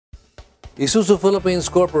Isuzu Philippines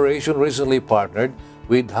Corporation recently partnered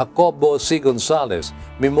with Jacobo Z Gonzales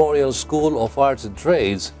Memorial School of Arts and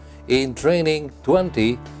Trades in training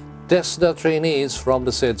 20 TESDA trainees from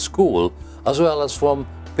the said school, as well as from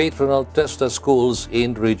patronal TESDA schools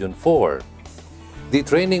in Region 4. The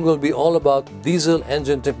training will be all about diesel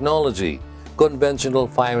engine technology, conventional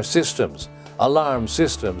fire systems, alarm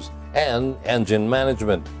systems, and engine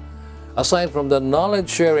management. Aside from the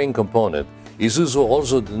knowledge-sharing component, Isuzu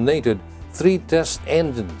also donated 3 test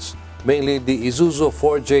engines, mainly the Isuzu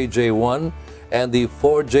 4JJ1 and the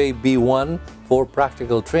 4JB1 for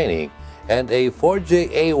practical training, and a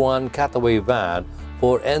 4JA1 cutaway van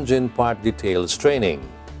for engine part details training.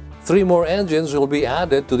 3 more engines will be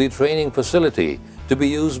added to the training facility to be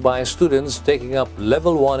used by students taking up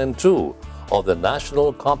Level 1 and 2 of the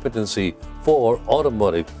National Competency for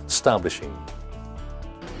Automotive Establishing.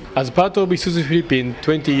 As part of Isuzu Philippines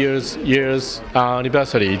 20 years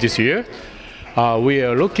anniversary this year, we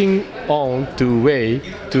are looking on to way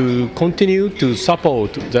to continue to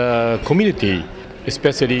support the community,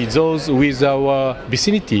 especially those with our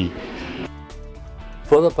vicinity.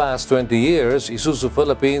 For the past 20 years, Isuzu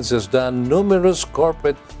Philippines has done numerous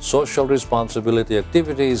corporate social responsibility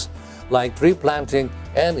activities like tree planting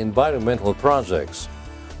and environmental projects.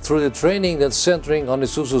 Through the training that's centering on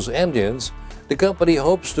Isuzu's engines, the company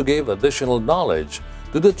hopes to give additional knowledge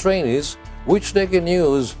to the trainees which they can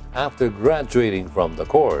use after graduating from the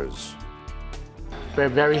course. We're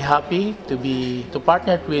very happy to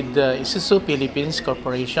partner with the Isuzu Philippines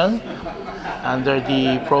Corporation under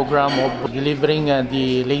the program of delivering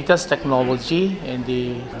the latest technology in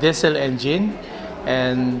the diesel engine.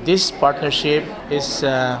 And this partnership is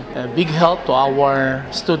a big help to our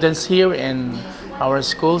students here in our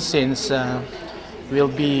school, since we'll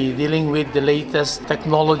be dealing with the latest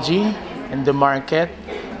technology in the market.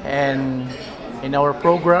 And in our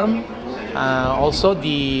program, also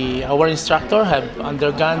our instructor have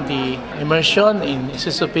undergone the immersion in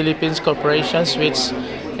Isuzu Philippines Corporation, which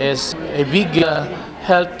is a big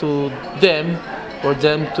help to them, for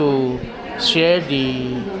them to share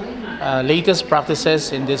the latest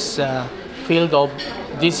practices in this field of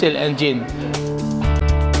diesel engine.